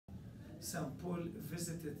St. Paul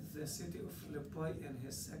visited the city of Philippi in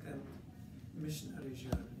his second missionary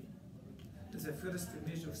journey. The first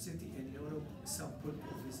major city in Europe St. Paul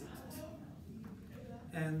visited.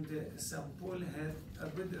 And St. Paul had a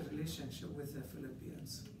good relationship with the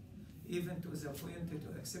Philippians, even to the point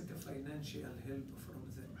to accept financial help from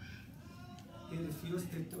them. He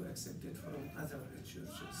refused to accept it from other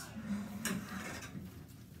churches.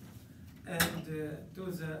 And to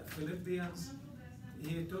the Philippians,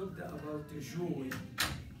 he talked about joy.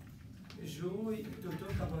 To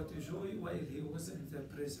talk about joy while he was in the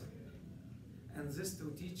prison. And this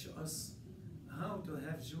to teach us how to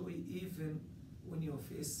have joy even when you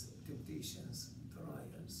face temptations,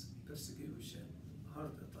 trials, persecution,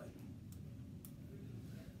 hard time.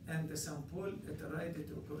 And St. Paul tried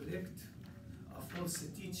to correct false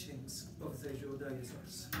teachings of the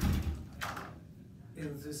Judaizers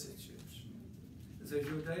in this church. The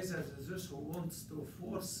Judaizers are those who want to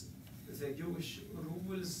force the Jewish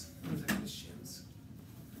rules on the Christians.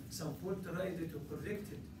 St. Paul tried to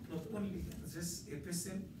correct it, not only in this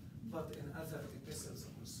epistle, but in other epistles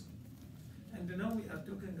also. And now we are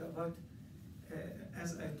talking about,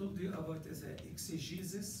 as I told you, about the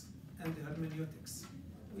exegesis and hermeneutics.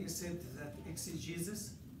 We said that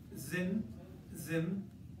exegesis, then, them,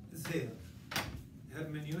 there.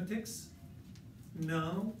 Hermeneutics,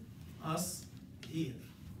 now, us, here.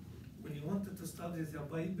 When you wanted to study the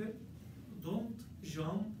Bible, don't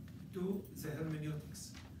jump to the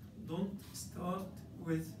hermeneutics. Don't start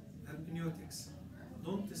with hermeneutics.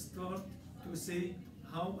 Don't start to say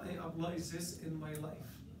how I apply this in my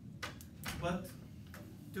life, but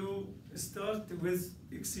to start with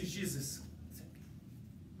exegesis.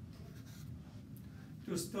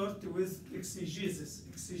 To start with exegesis.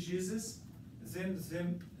 Exegesis, then,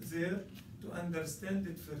 them, there, to understand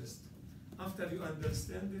it first. After you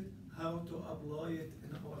understand it, how to apply it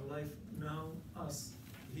in our life now, us,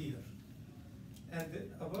 here.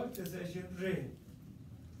 And about the genre,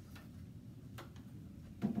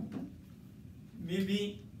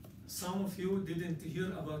 maybe some of you didn't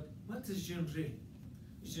hear about what is genre.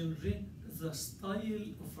 Genre, the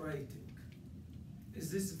style of writing. Is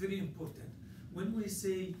this very important? When we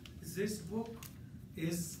say this book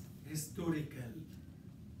is historical,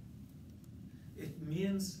 it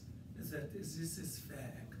means that this is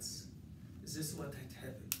facts. This is what had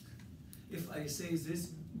happened. If I say this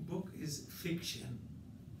book is fiction,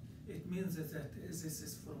 it means that this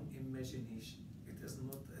is from imagination. It is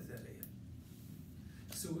not the real.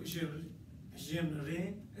 So genre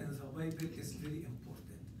in the Bible is very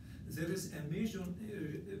important. There is a major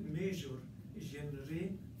genre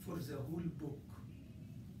for the whole book,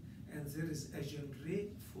 and there is a genre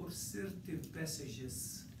for certain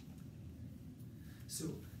passages. So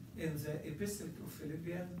in the Epistle to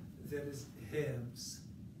Philippians, there is hymns,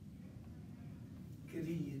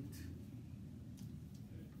 creed,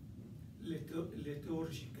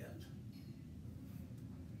 liturgical.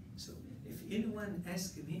 So if anyone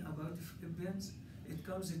asks me about Philippians, it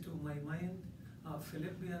comes into my mind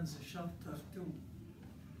Philippians chapter 2,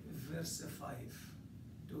 verse 5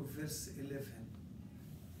 to verse 11.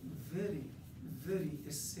 Very, very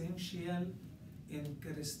essential in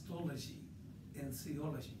Christology, in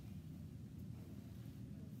theology.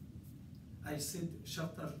 I said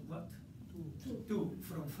chapter what? 2,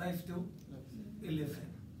 from 5 to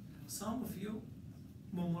 11. Some of you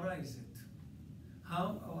memorize it.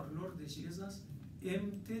 How our Lord Jesus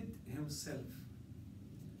emptied himself.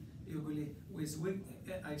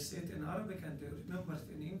 I said in Arabic and remember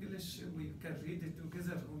in English, we can read it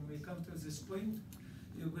together when we come to this point.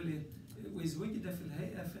 يقول لي وإذ وجد في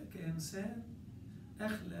الهيئة كإنسان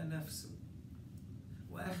أخلى نفسه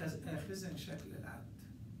وأخذ آخذا شكل العبد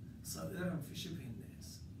صائرا في شبه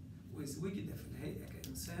الناس وإذ وجد في الهيئة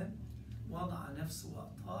كإنسان وضع نفسه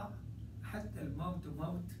وأطاع حتى الموت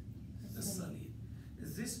موت الصليب.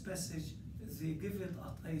 This passage they give it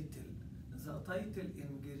a title. The title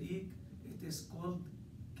in Greek it is called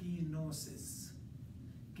kenosis.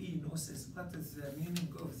 Kenosis. What is the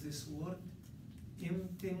meaning of this word?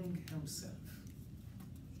 Emptying himself.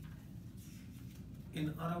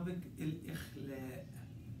 In Arabic, al-ikhlā,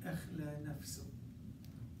 أخلى نفسه.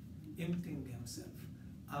 Emptying himself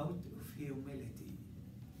out of humility,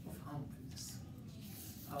 of humbleness.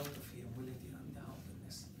 Out of humility and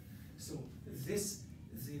humbleness. So this,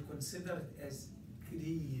 they consider it as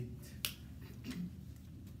creed.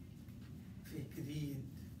 في creed,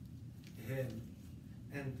 hymn,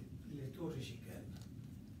 and liturgical.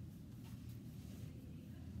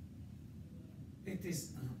 It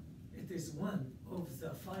is one of the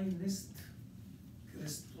finest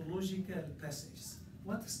Christological passages.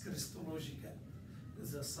 What is Christological?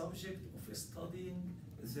 the subject of studying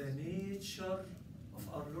the nature of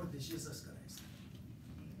our Lord Jesus Christ.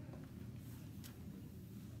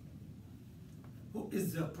 Who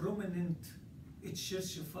is the prominent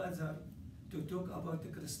church father to talk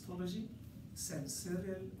about Christology? Saint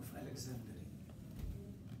Cyril of Alexandria.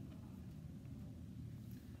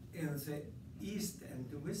 In the East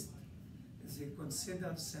and West, they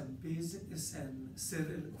consider Saint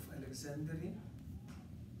Cyril of Alexandria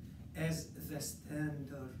as the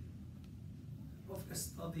standard of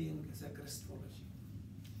studying the Christology.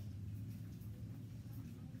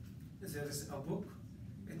 There is a book,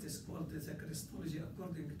 it is called The Christology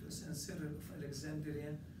According to Saint Cyril of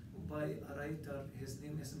Alexandria by a writer, his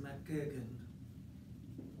name is McKagan.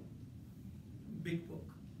 Big book.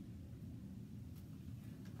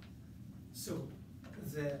 So,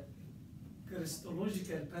 the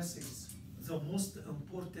Christological passages, the most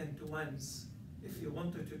important ones, if you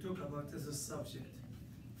wanted to talk about this subject,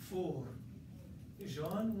 4,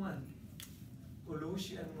 John 1,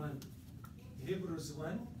 Colossians 1, Hebrews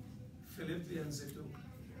 1, Philippians 2.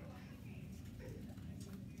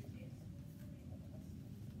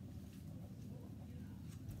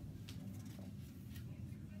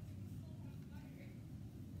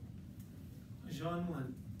 John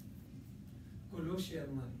 1, Colossians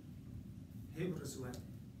 1, Hebrews 1,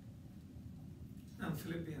 and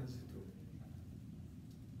Philippians 2.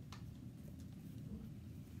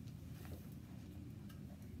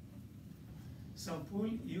 St. Paul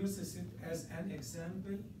uses it as an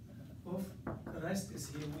example of Christ's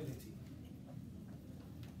humility.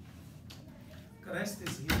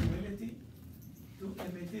 Christ's humility to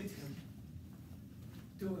imitate him.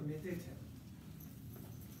 To imitate him.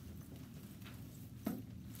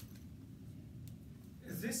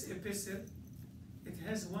 This epistle, it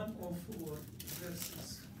has 104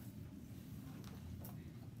 verses.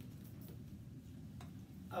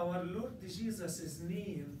 Our Lord Jesus'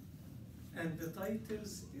 name and the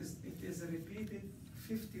titles, it is repeated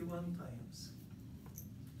 51 times.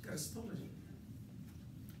 Christology.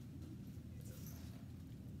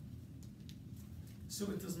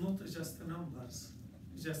 So it is not just numbers,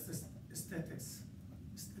 just statistics.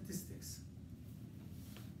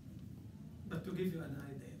 But to give you an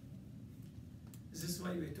idea, this is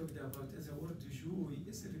why we talked about the word joy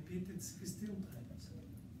is repeated 16 times.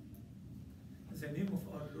 The name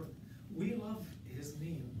of our Lord, we love his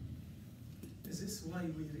name. This is why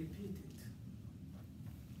we repeat it.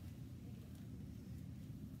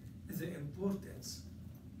 The importance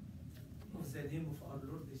of the name of our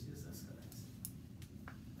Lord Jesus Christ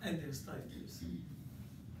and his titles.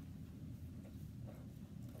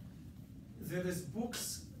 There is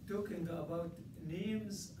books talking about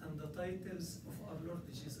names and the titles of our Lord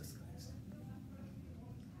Jesus Christ.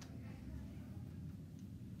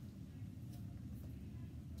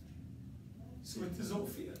 So it is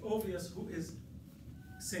obvious who is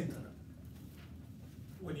central.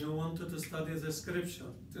 When you wanted to study the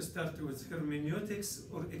scripture, to start with hermeneutics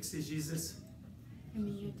or exegesis?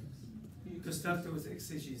 Hermeneutics. To start with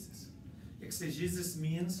exegesis. Exegesis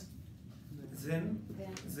means them,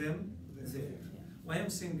 there. Why I'm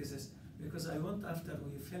saying this? Because I want, after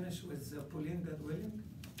we finish with the Paulinga dwelling,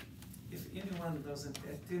 if anyone doesn't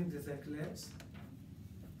attend the class,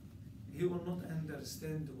 he will not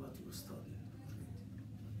understand what you study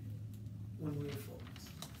when we focus.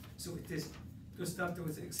 So it is to start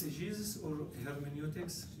with exegesis or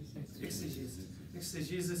hermeneutics? Exegesis.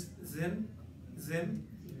 Exegesis, them,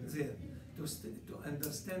 there. To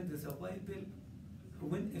understand the Bible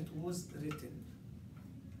when it was written.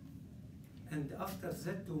 And after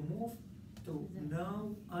that to move to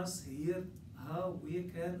now us here how we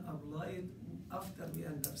can apply it after we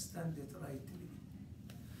understand it rightly.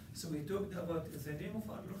 So we talked about the name of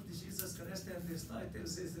our Lord Jesus Christ, and this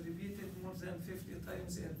titles is repeated more than 50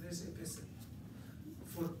 times in this epistle.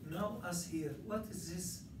 For now us here, what is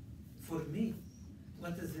this for me?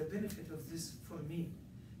 What is the benefit of this for me?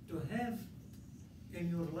 To have in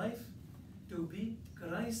your life to be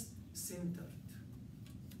Christ-centered.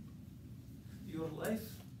 Your life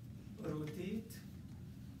rotate,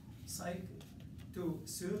 cycle to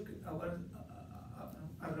circle around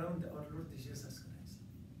our Lord Jesus Christ.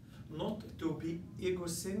 Not to be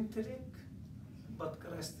egocentric, but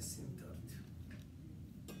Christ-centered.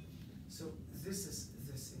 So this is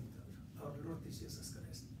the center, our Lord Jesus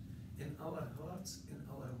Christ, in our hearts, in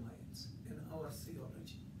our minds, in our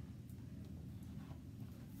theology.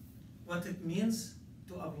 What it means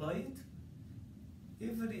to apply it?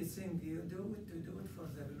 Everything you do it, to do it for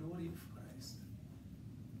the glory of Christ.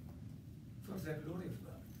 For the glory of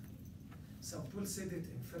God. St. Paul said it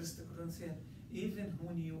in 1 Corinthians, even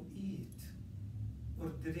when you eat or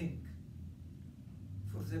drink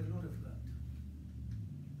for the glory of God.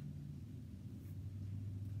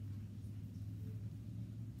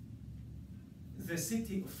 The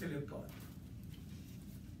city of Philippi.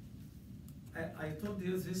 I told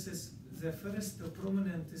you this is the first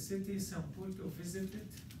prominent city St. Paul to visit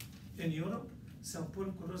it in Europe. St.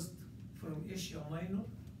 Paul crossed from Asia Minor,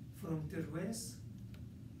 from Thrace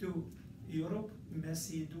to Europe,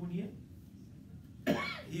 Macedonia.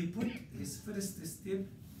 He put his first step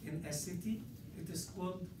in a city. It is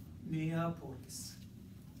called Neapolis.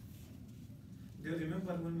 Do you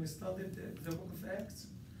remember when we studied the book of Acts?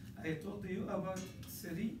 I told you about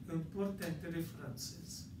 3 important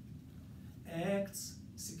references. Acts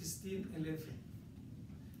 16:11,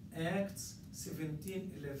 Acts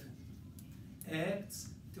 17:11, Acts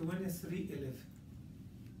 23:11.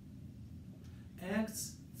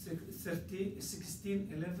 Acts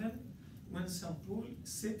 16:11, when St. Paul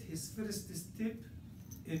set his first step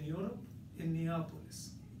in Europe, in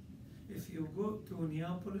Neapolis. If you go to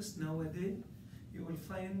Neapolis nowadays, you will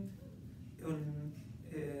find on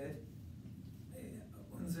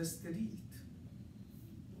the street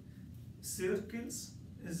circles.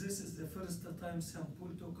 This is the first time St. Paul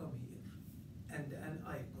to come here, and an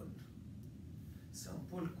icon. St.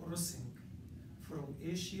 Paul crossing from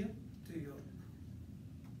Asia to Europe.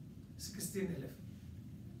 16:11.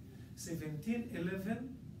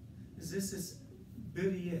 17:11, this is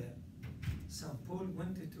Berea. St. Paul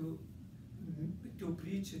wanted to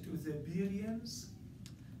preach to the Bereans,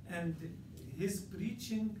 and his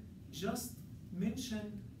preaching just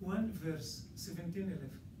mentioned one verse, 17:11.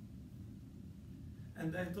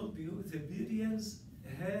 And I told you the Bereans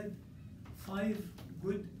had 5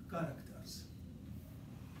 good characters.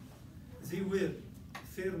 They were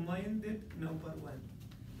fair-minded, number 1.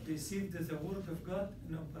 Received the word of God,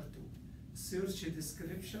 number 2. Searched the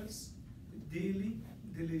scriptures daily,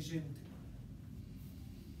 diligently.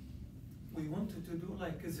 We wanted to do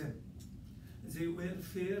like them. They were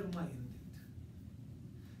fair-minded.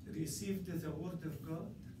 Received the word of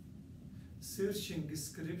God, searching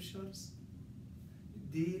scriptures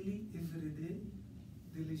daily, every day,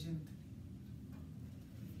 diligently.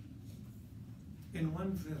 In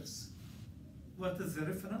one verse. What is the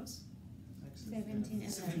reference?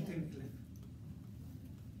 17:11.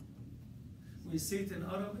 We say it in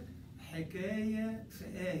Arabic, حكاية في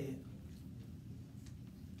آية.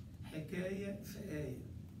 حكاية في آية.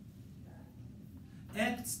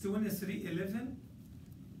 Acts 23:11,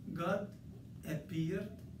 God appeared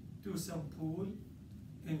to St. Paul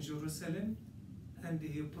in Jerusalem, and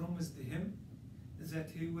he promised him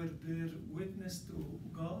that he will bear witness to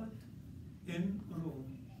God in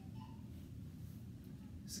Rome.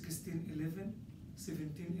 16:11,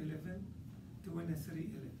 17:11,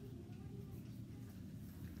 23:11.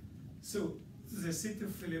 So the city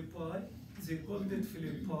of Philippi, they called it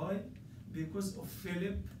Philippi because of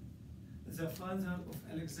Philip, the father of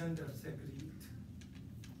Alexander the Great.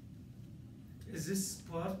 This is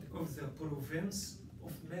part of the province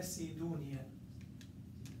of Macedonia.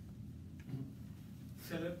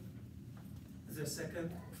 Philip the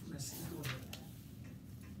second of Macedonia.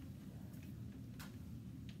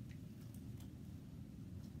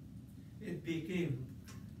 It became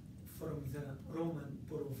from the Roman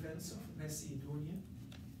province of Macedonia.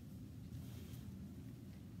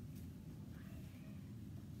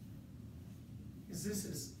 This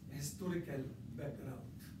is historical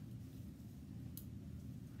background.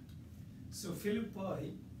 So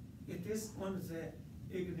Philippi, it is on the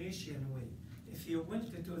Ignatian way. If you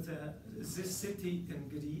went to this city in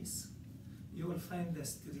Greece, you will find a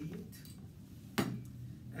street,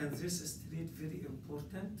 and this street very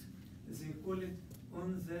important. They call it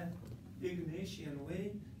on the Ignatian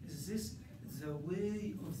way. Is this the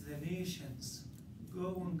way of the nations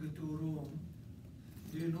going to Rome?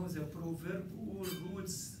 Do you know the proverb, all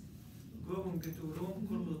roads going to Rome,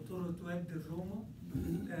 كل الطرق تؤدي لروما?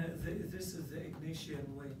 This is the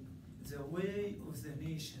Ignatian way, the way of the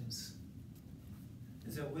nations.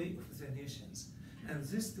 The way of the nations. And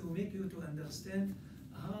this to make you to understand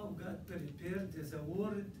how God prepared the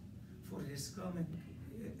world for his coming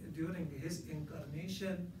during his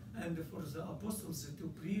incarnation, and for the apostles to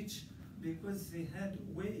preach, because they had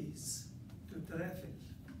ways to travel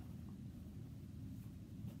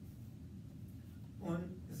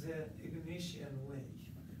on the Ignatian way,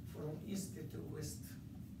 from east to west.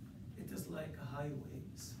 It is like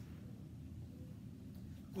highways,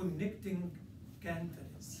 connecting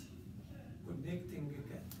countries,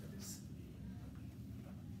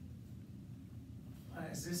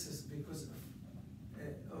 This is because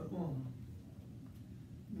of Rome.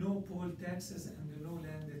 No poll taxes and no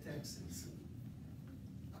land taxes.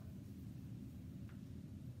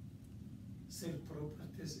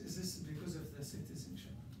 self-properties. Is this because of the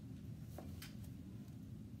citizenship?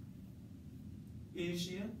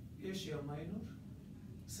 Asia Minor.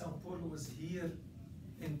 St. Paul was here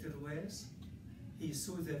in Troas. He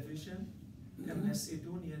saw the vision, a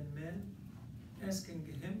Macedonian man asking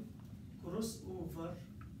him, cross over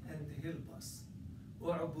and help us.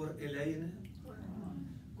 أعبر إلينا.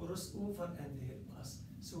 Cross over and help us.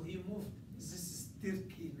 So he moved. This is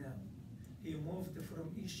Turkey now. He moved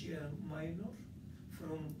from Asia Minor,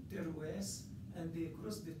 from Troas, and they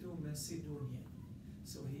crossed to Macedonia.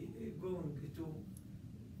 So he going to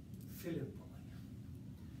Philippi.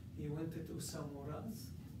 He went to Samoras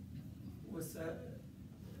with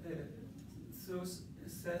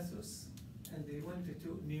Thasos, and they went to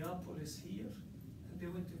Neapolis here, and they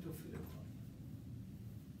went to Philippi.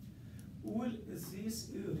 All this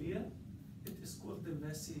area, it is called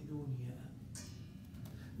Macedonia,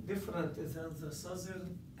 different than the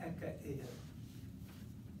southern Achaia.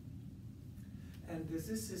 And this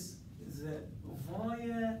is the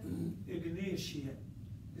Via Egnatia,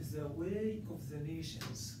 is the way of the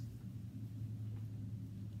nations,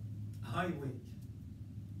 highway.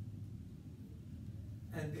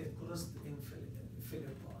 And it crossed in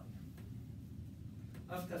Philippi.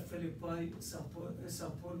 After Philippi, St.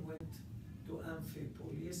 Paul went to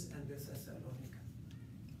Amphipolis and Thessalonica.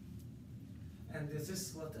 And this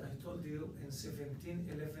is what I told you in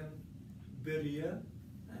 1711, Berea,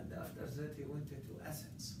 and after that he went to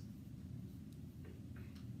Athens.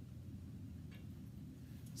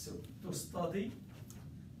 So to study,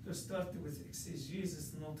 to start with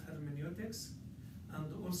exegesis, not hermeneutics,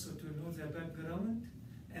 and also to know the background,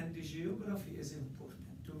 and the geography is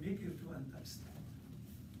important to make you to understand,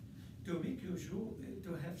 to make you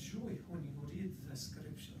to have joy when you read the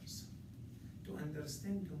scriptures, to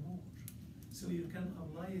understand more, so you can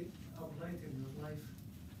apply it in your life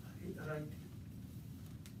right.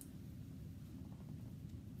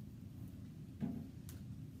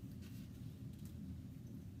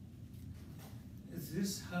 Is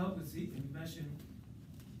this how they imagine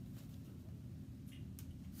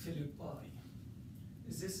Philippi?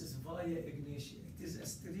 This is Via Egnatia. It is a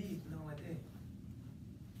street nowadays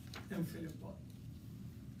in Philippi.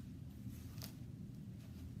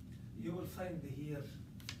 You will find here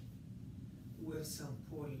where St.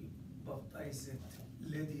 Paul baptized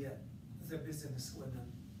Lydia, the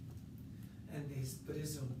businesswoman, and his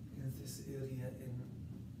prison in this area in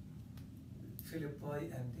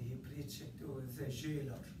Philippi, and he preached to the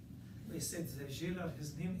jailer. We said the jailer,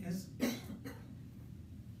 his name is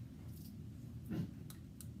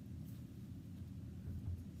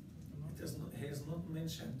he is not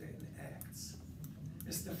mentioned in Acts.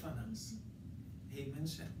 Stephanas, he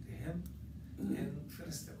mentioned him in 1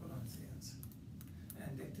 Corinthians.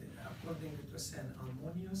 And it, according to St.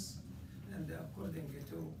 Ammonius, and according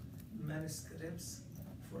to manuscripts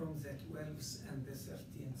from the 12th and the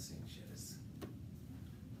 13th centuries.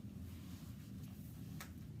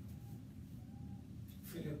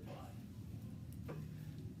 Philippi.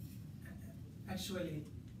 Actually,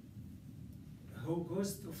 who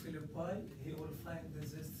goes to Philippi, he will find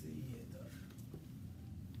this theater,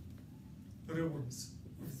 ruins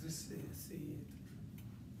of this theater.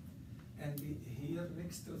 And here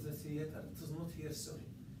next to the theater, it is not here, sorry,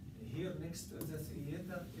 here next to the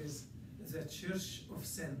theater is the Church of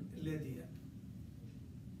St. Lydia.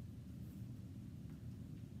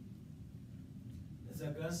 The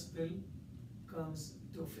gospel comes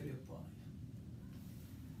to Philippi.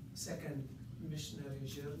 Second missionary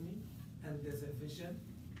journey and the vision.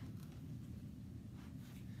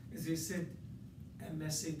 They said a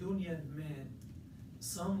Macedonian man.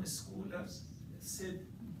 Some scholars said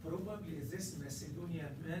probably this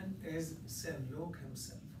Macedonian man is St. Luke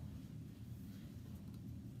himself.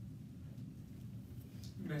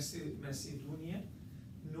 Macedonia,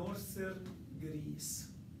 northern Greece.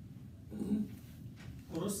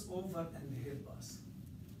 Cross over and help us.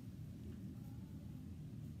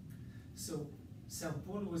 So St.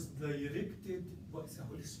 Paul was directed by the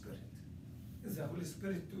Holy Spirit. The Holy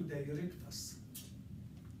Spirit to direct us.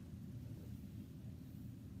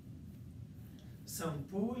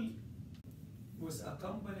 St. Paul was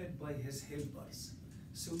accompanied by his helpers.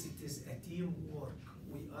 So it is a teamwork.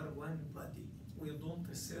 We are one body. We don't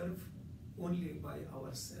serve only by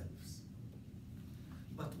ourselves,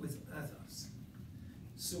 but with others.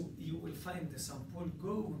 So you will find St. Paul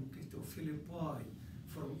going to Philippi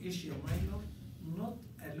from Asia Minor, not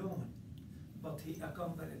alone, but he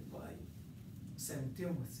accompanied by St.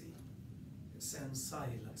 Timothy, St.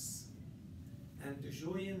 Silas, and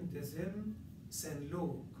joined them St.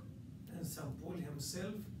 Luke and St. Paul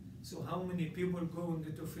himself. So how many people going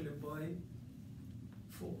to Philippi?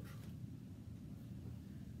 4.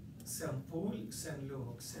 St. Paul, St.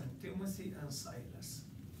 Luke, St. Timothy, and Silas.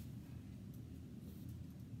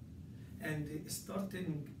 And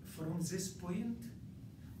starting from this point,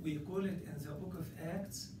 we call it in the book of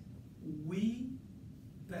Acts, we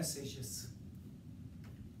passages.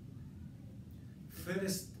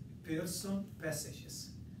 First person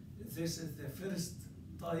passages. This is the first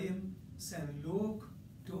time St. Luke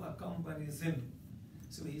to accompany them.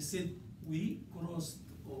 So he said, we crossed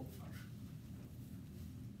over.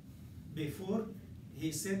 Before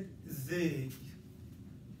he said they,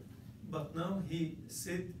 but now he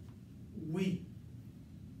said we.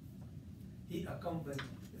 He accompanied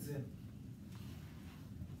them.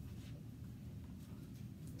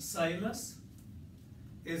 Silas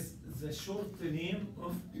is the short name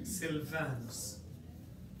of Silvanus,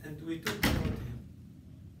 and we talked about him.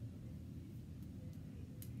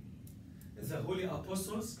 The holy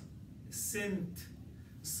apostles sent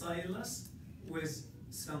Silas with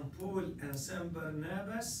St. Paul and St.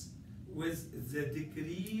 Barnabas with the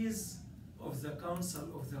decrees of the Council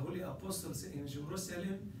of the Holy Apostles in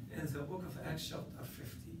Jerusalem in the book of Acts chapter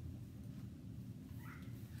 50.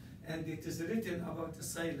 And it is written about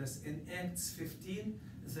Silas in Acts 15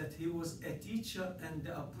 that he was a teacher and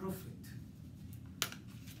a prophet.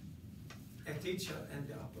 A teacher and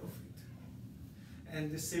a prophet.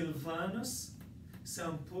 And Silvanus,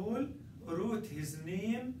 St. Paul wrote his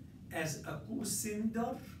name as a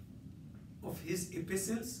co-sender of his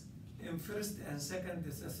epistles in 1st and 2nd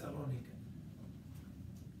Thessalonians.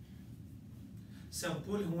 St.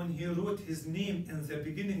 Paul, when he wrote his name in the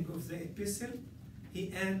beginning of the epistle,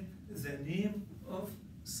 he added the name of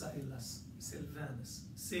Silas, Silvanus,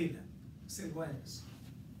 Silvanus.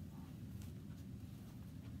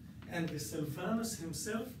 And Silvanus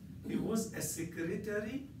himself, he was a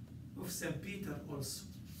secretary of St. Peter also.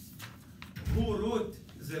 Who wrote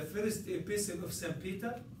the first epistle of St.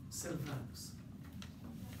 Peter? Silvanus.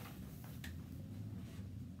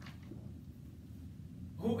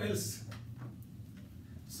 Who else?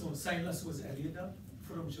 So Silas was a leader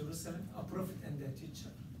from Jerusalem, a prophet and a teacher,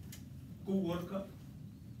 co-worker.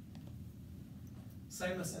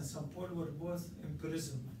 Silas and St. Paul were both in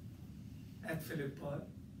prison at Philippi.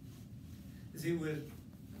 They were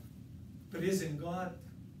praising God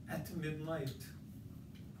at midnight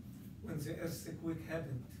when the earthquake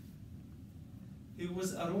happened. He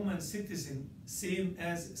was a Roman citizen, same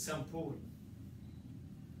as St. Paul.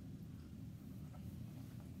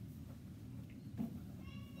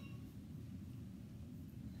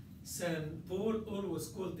 St. Paul always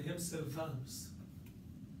called him Silvanus.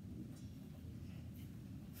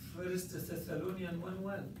 1st Thessalonians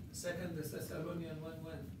 1:1, 2nd Thessalonians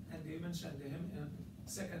 1:1, and he mentioned him in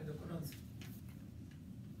 2nd Corinthians.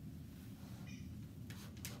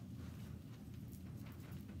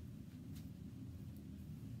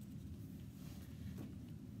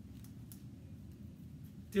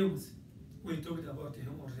 Timothy, we talked about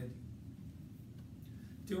him already.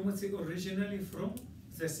 Timothy originally from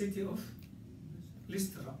the city of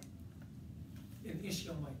Lystra in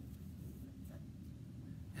Asia Minor.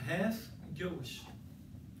 Half Jewish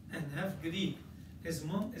and half Greek. His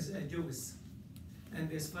mom is a Jewess and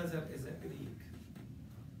his father is a Greek.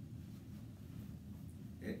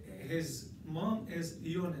 His mom is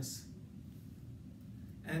Eunice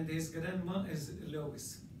and his grandma is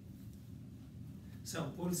Lois.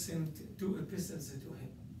 St. Paul sent 2 epistles to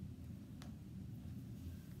him.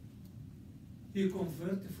 He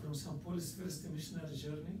converted from St. Paul's first missionary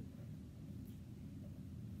journey,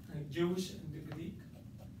 Jewish and Greek.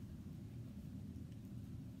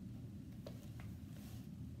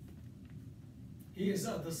 He is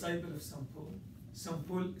a disciple of St. Paul. St.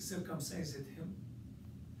 Paul circumcised him,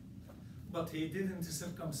 but he didn't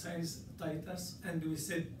circumcise Titus, and we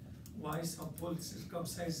said, why St. Paul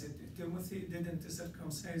circumcised Timothy, didn't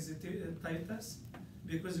circumcise Titus?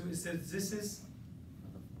 Because we said this is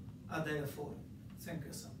a diaphora. Thank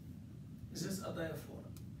you, son. This is a diaphora.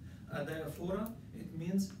 A diaphora, it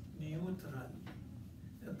means neutral.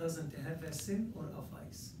 It doesn't have a sin or a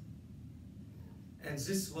vice. And this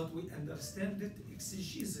is what we understand it,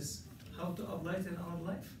 exegesis, how to apply it in our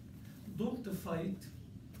life. Don't fight,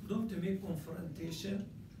 don't make confrontation,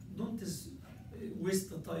 don't waste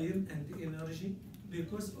the time and energy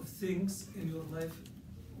because of things in your life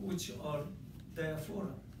which are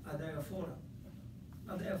diaphora, a diaphora.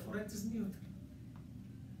 A diaphora is neutral.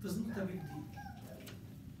 It is not a big deal.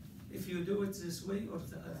 If you do it this way or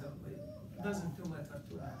the other way, it doesn't matter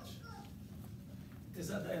too much. It is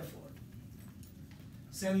a diaphora.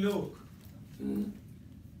 St. Luke.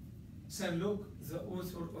 St. Luke, the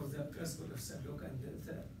author of the Gospel of St. Luke and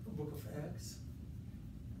the book of Acts,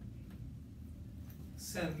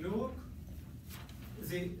 St. Luke,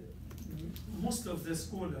 most of the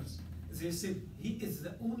scholars, they said he is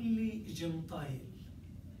the only Gentile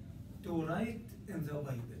to write in the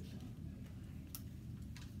Bible.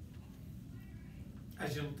 A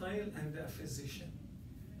Gentile and a physician.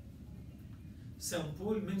 St.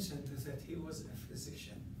 Paul mentioned that he was a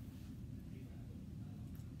physician.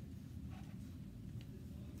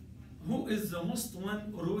 Who is the most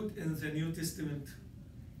one wrote in the New Testament?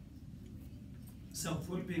 St.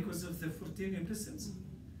 Paul, because of the 14 epistles.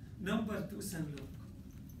 Number 2, St. Luke.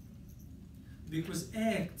 Because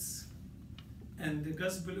Acts and the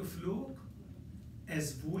Gospel of Luke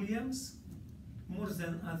as volumes more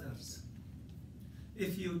than others.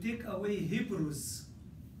 If you take away Hebrews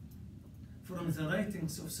from the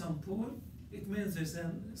writings of St. Paul, it means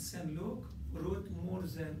that St. Luke wrote more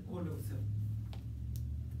than all of them.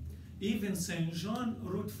 Even St. John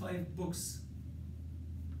wrote 5 books,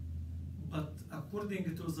 but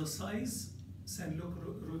according to the size, St. Luke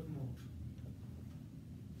wrote more.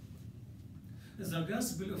 The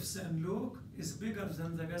Gospel of St. Luke is bigger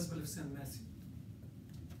than the Gospel of St. Matthew.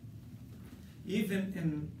 Even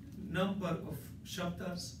in number of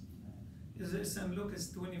chapters, St. Luke is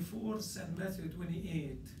 24, St. Matthew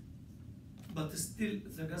 28. But still,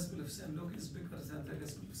 the Gospel of St. Luke is bigger than the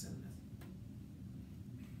Gospel of St. Matthew.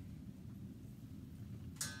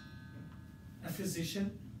 A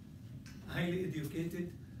physician, highly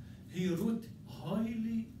educated, he wrote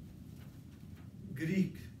highly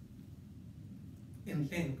Greek in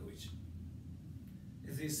language.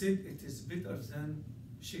 They said it is better than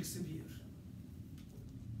Shakespeare.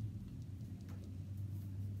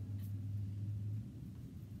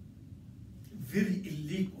 Very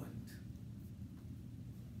eloquent.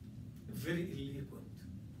 Very eloquent.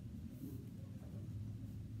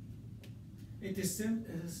 It is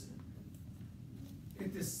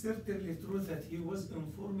certainly true that he was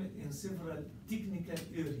informed in several technical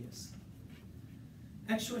areas.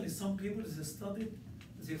 Actually, some people they studied,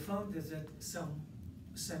 they found that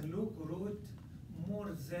St. Luke wrote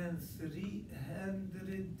more than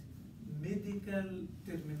 300 medical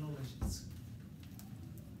terminologies,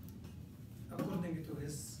 according to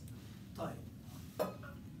his time.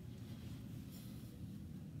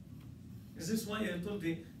 Is this why I told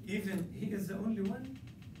you, even he is the only one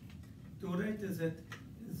to write that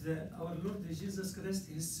our Lord Jesus Christ,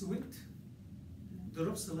 his sweat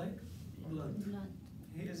drops like blood.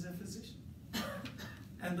 He is a physician.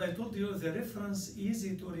 And I told you the reference,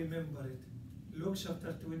 easy to remember it. Luke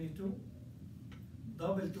chapter 22,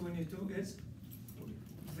 double 22 is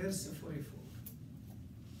verse 44.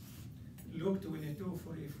 Luke 22,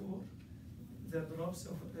 44, the drops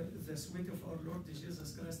of the sweat of our Lord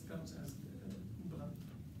Jesus Christ comes as blood.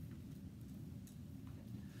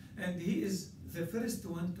 And he is the first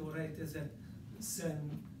one to write that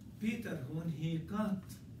St. Peter, when he cut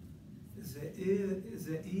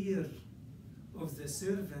the ear of the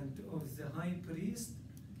servant of the high priest,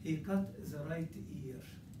 he cut the right ear.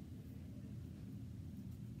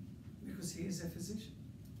 Because he is a physician.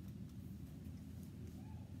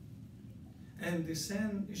 And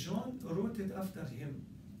St. John wrote it after him.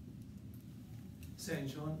 St.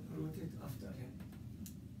 John wrote it after him.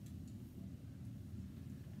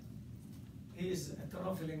 He is a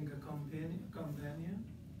traveling companion.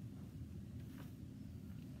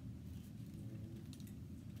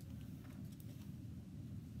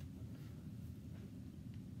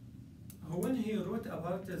 When he wrote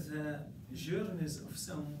about the journeys of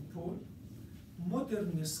St. Paul,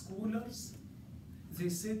 modern scholars, they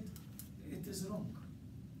said it is wrong.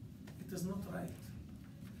 It is not right.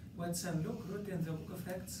 What St. Luke wrote in the book of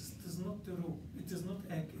Acts is not true. It is not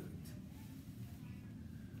accurate.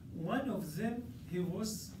 One of them, he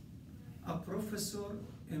was a professor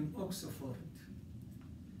in Oxford.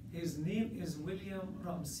 His name is William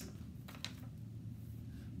Ramsey.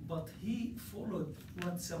 But he followed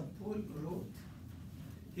what St. Paul wrote.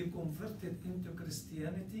 He converted into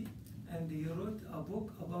Christianity, and he wrote a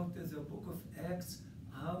book about the book of Acts,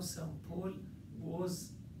 how St.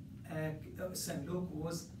 Luke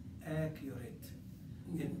was accurate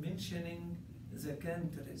in mentioning the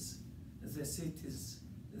countries, the cities,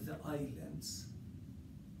 the islands,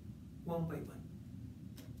 one by one.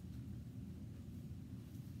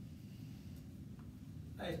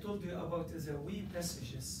 I told you about the wee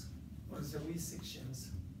passages or the wee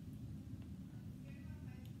sections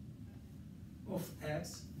of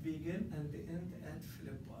Acts begin and end at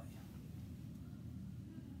Philippi.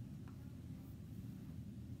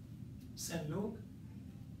 St. Luke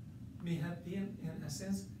may have been, in a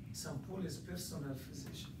sense, St. Paul's personal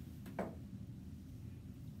physician.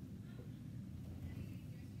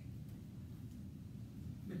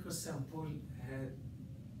 because St. Paul had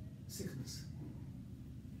sickness.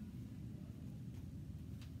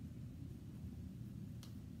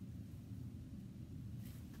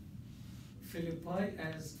 Philippi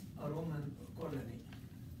as a Roman colony.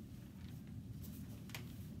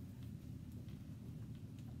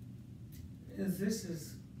 This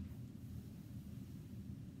is,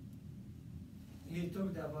 he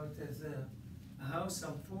talked about how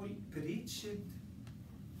St. Paul preached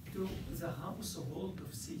to the household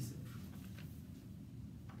of Caesar.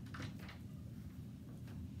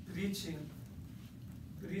 Preaching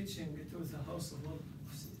to the household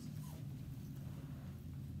of Caesar.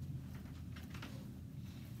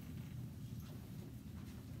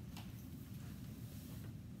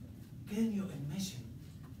 Can you imagine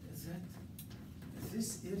that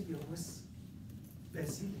this area was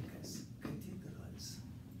basilicas, cathedrals?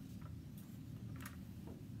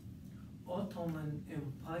 Ottoman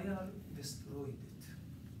Empire destroyed it.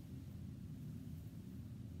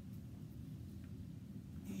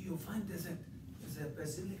 You find that the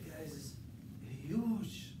basilica is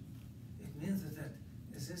huge. It means that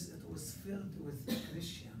it was filled with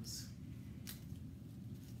Christians.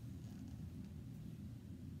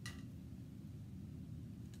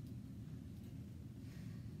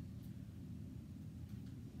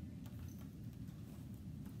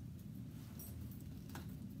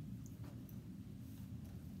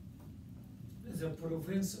 The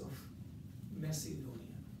province of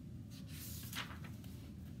Macedonia.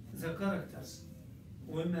 The characters: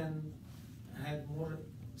 women had more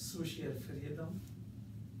social freedom,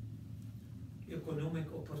 economic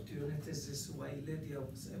opportunities. This is why Lydia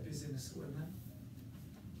was a businesswoman.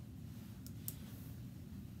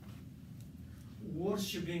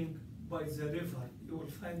 Worshipping by the river. You will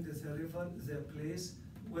find the river, the place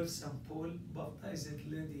where St. Paul baptized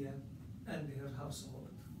Lydia and her household.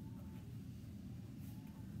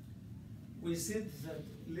 We said that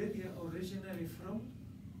Lydia originally from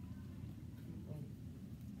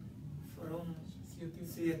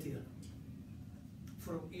Thyatira,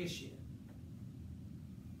 from Asia.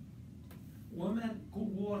 Women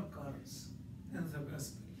co-workers in the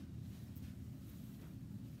gospel.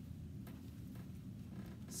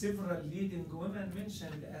 Several leading women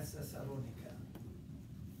mentioned as Thessalonica.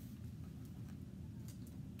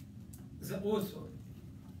 The author,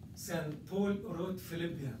 St. Paul, wrote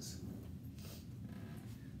Philippians.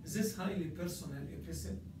 This highly personal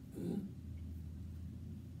epistle,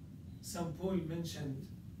 St. Paul mentioned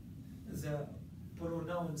the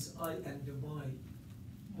pronouns I and my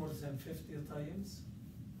more than 50 times.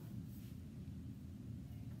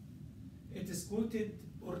 It is quoted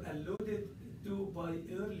or alluded to by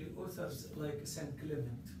early authors like St.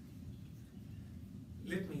 Clement.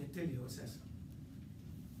 Let me tell you this.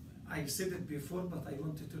 I said it before, but I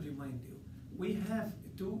wanted to remind you. We have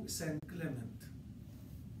two St. Clement.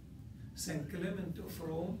 St. Clement of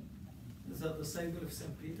Rome, the disciple of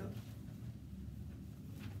St. Peter,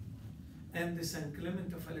 and St.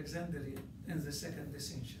 Clement of Alexandria in the 2nd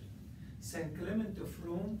century. St. Clement of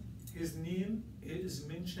Rome, his name is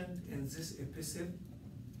mentioned in this epistle,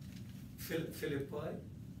 Philippi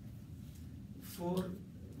 4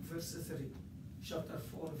 verse 3, chapter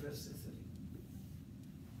 4 verse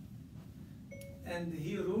 3. And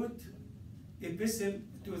he wrote epistle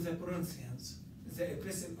to the Corinthians. The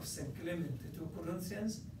epistle of St. Clement to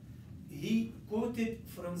Corinthians, he quoted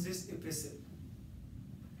from this epistle.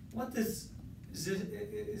 What is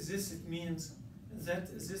this? It means that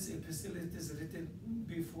this epistle it is written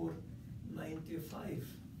before 95,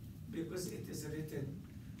 because it is written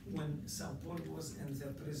when St. Paul was in the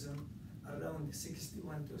prison around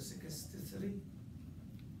 61 to 63.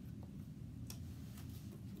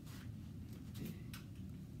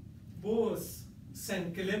 Both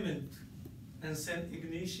St. Clement and St.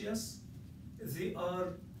 Ignatius, they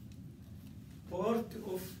are part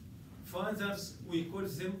of fathers, we call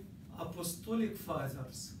them apostolic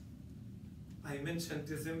fathers. I mentioned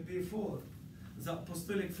them before. The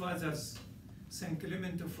apostolic fathers, St.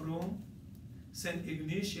 Clement of Rome, St.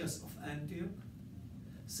 Ignatius of Antioch,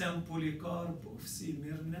 St. Polycarp of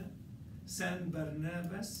Smyrna, St.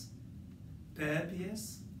 Barnabas,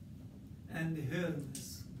 Papias, and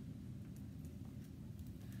Hermes.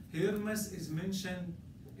 Hermes is mentioned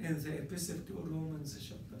in the Epistle to Romans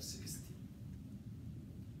chapter 16.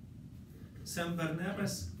 St.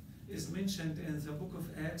 Barnabas is mentioned in the book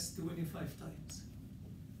of Acts 25 times,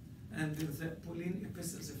 and in the Pauline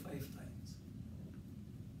epistles 5 times.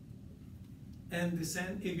 And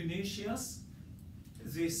St. Ignatius,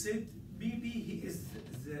 they said maybe he is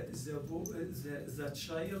the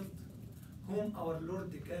child whom our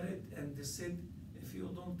Lord carried and said, if you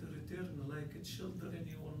don't return like children,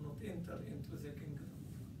 you will not enter into the kingdom.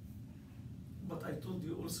 But I told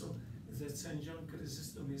you also that St. John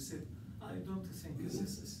Chrysostom, he said, I don't think this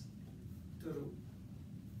is true.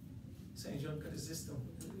 St. John Chrysostom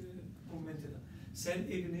commented, St.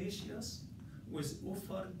 Ignatius was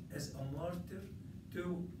offered as a martyr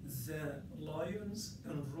to the lions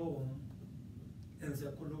in Rome in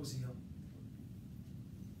the Colosseum.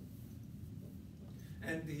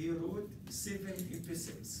 And he wrote 7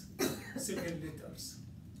 epistles, 7 letters.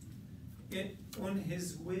 On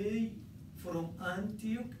his way from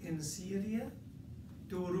Antioch in Syria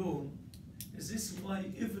to Rome. This is why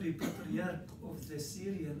every patriarch of the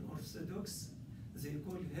Syrian Orthodox, they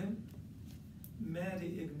call him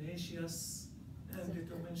Mary Ignatius, and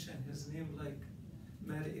to mention his name like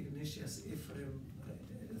Mary Ignatius Ephraim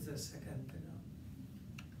the second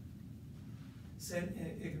now. Saint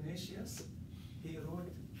Ignatius, he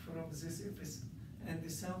wrote from this epistle.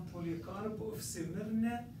 And Saint Polycarp of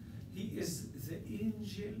Smyrna, he is the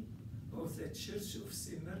angel of the Church of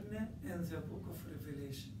Smyrna in the book of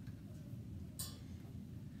Revelation.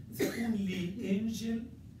 The only angel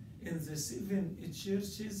in the 7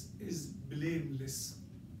 churches is blameless,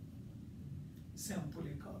 Saint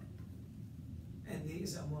Polycarp, and he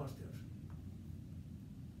is a martyr.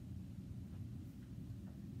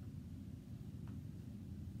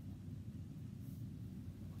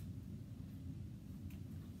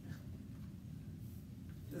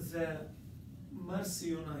 The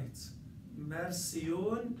Marcionites.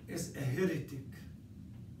 Marcion is a heretic,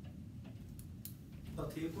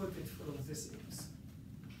 but he quoted from this episode.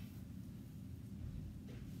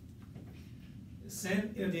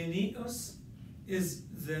 Saint Irenaeus is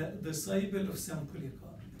the disciple of Saint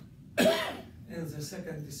Polycarp in the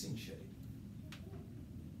 2nd century.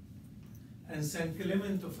 And Saint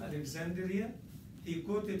Clement of Alexandria, he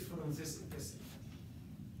quoted from this epistle.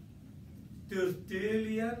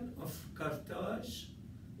 Tertullian of Carthage,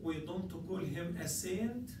 we don't call him a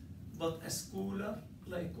saint, but a scholar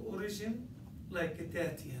like Origen, like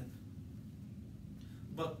Tatian.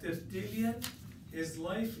 But Tertullian, his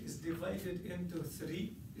life is divided into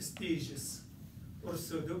 3 stages: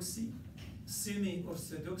 orthodoxy,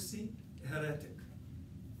 semi-orthodoxy, heretic.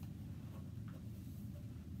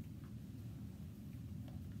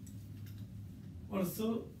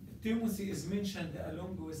 Also, Timothy is mentioned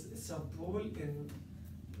along with St. Paul in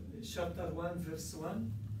chapter 1, verse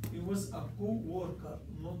 1. He was a co-worker,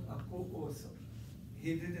 not a co-author.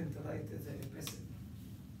 He didn't write the epistle.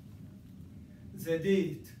 The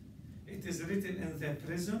date, it is written in the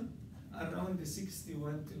prison around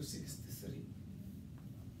 61 to 63.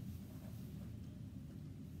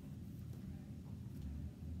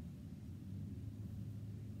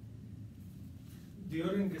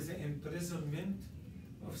 During the imprisonment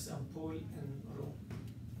of St. Paul in Rome,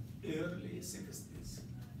 early 60s.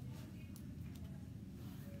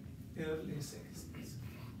 Early 60s.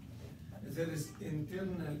 There is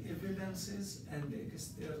internal evidences and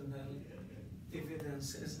external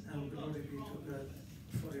evidences, and glory be to God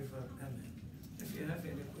forever. Amen. If you have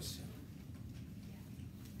any question.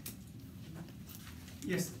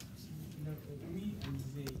 Yes. وي and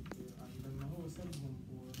they لما هو سبهم